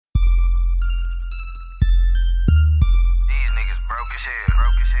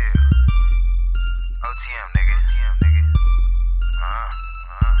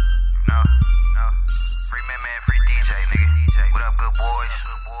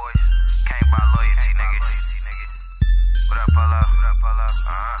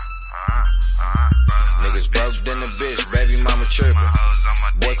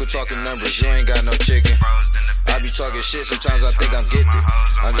talking numbers, you ain't got no chicken. I be talking shit, sometimes I think I'm gifted.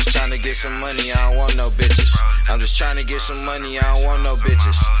 I'm just trying to get some money, I don't want no bitches. I'm just trying to get some money, I don't want no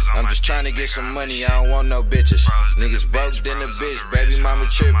bitches. I'm just trying to get some money, I don't want no bitches. Niggas broke than a bitch, baby mama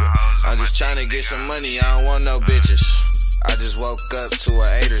trippin'. I'm just trying to get some money, I don't want no bitches. I just woke up to a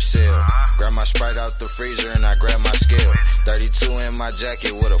 8er cell. Grab my Sprite out the freezer and I grab my scale. 32 in my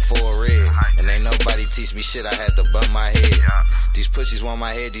jacket with a full red. And ain't nobody teach me shit, I had to bump my head. These pussies want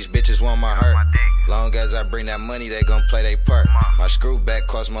my head, these bitches want my heart. Long as I bring that money, they gon' play they part. My screw back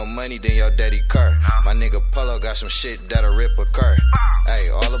cost more money than your daddy car. My nigga Polo got some shit that'll rip a car. Hey,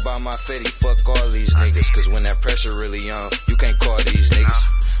 all about my fitty, fuck all these niggas. Cause when that pressure really on, you can't call these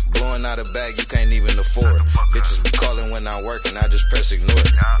niggas. Blowing out a bag you can't even afford. Bitches be calling when I'm working, I just press ignore.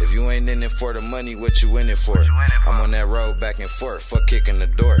 If you ain't in it for the money, what you in it for? I'm on that road back and forth, fuck kicking the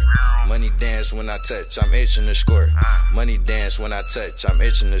door. Money dance when I touch, I'm itching to score. Money dance when I touch, I'm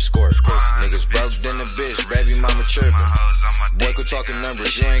itching to score. Pussy niggas broke than a bitch, baby mama trippin'. Boy, quit talking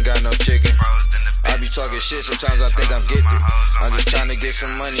numbers, you ain't got no chicken. I be talking shit, sometimes I think I'm gifted. I'm just trying to get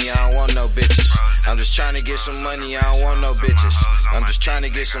some money, I don't want no bitches. I'm just trying to get some money, I don't want no bitches. I'm just trying to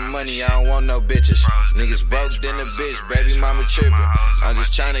get some money, I don't want no bitches. Niggas broke than a bitch, baby mama trippin'. I'm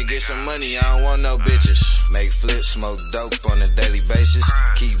just trying to get some money, I don't want no bitches. Make flips, smoke dope on a daily basis.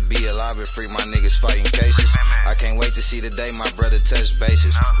 Keep B alive and free my niggas fighting cases. I can't wait to see the day my brother touch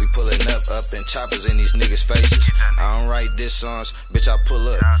bases. We pullin' up in choppers in these niggas' faces. I don't write diss songs, bitch I pull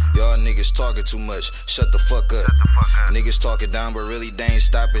up. Y'all niggas talking too much, shut the fuck up. Niggas talking down but really they ain't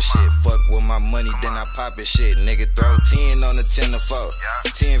stopping shit. Fuck with my money then I pop it shit. Nigga throw 10 on the 10 to 4.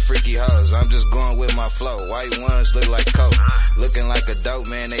 10 freaky hoes, I'm just going with my flow. White ones look like coke. Looking like a dope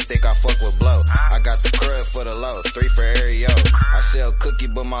man, they think I fuck with blow. I got the crud for the low, 3 for every yo. I sell cookie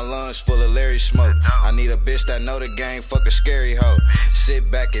but my lungs full of Larry smoke. I need a bitch that know the game, fuck a scary hoe.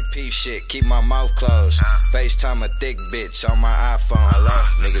 Sit back and peep shit, keep my mouth closed. FaceTime a thick bitch on my iPhone, hello.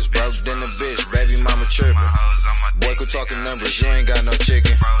 Niggas broke than a bitch, baby mama trippin'. Boy, quit talking numbers, you ain't got no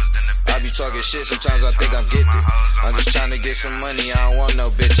chicken. I be talking shit, sometimes I think I'm gifted. I'm just trying to get some money, I don't want no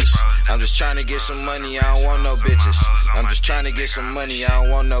bitches. I'm just trying to get some money, I don't want no bitches. I'm just trying to get some money, I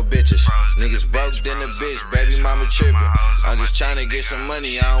don't want no bitches. Niggas broke than a bitch, baby mama trippin'. I'm just trying to get some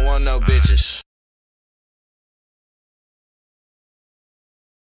money, I don't want no bitches.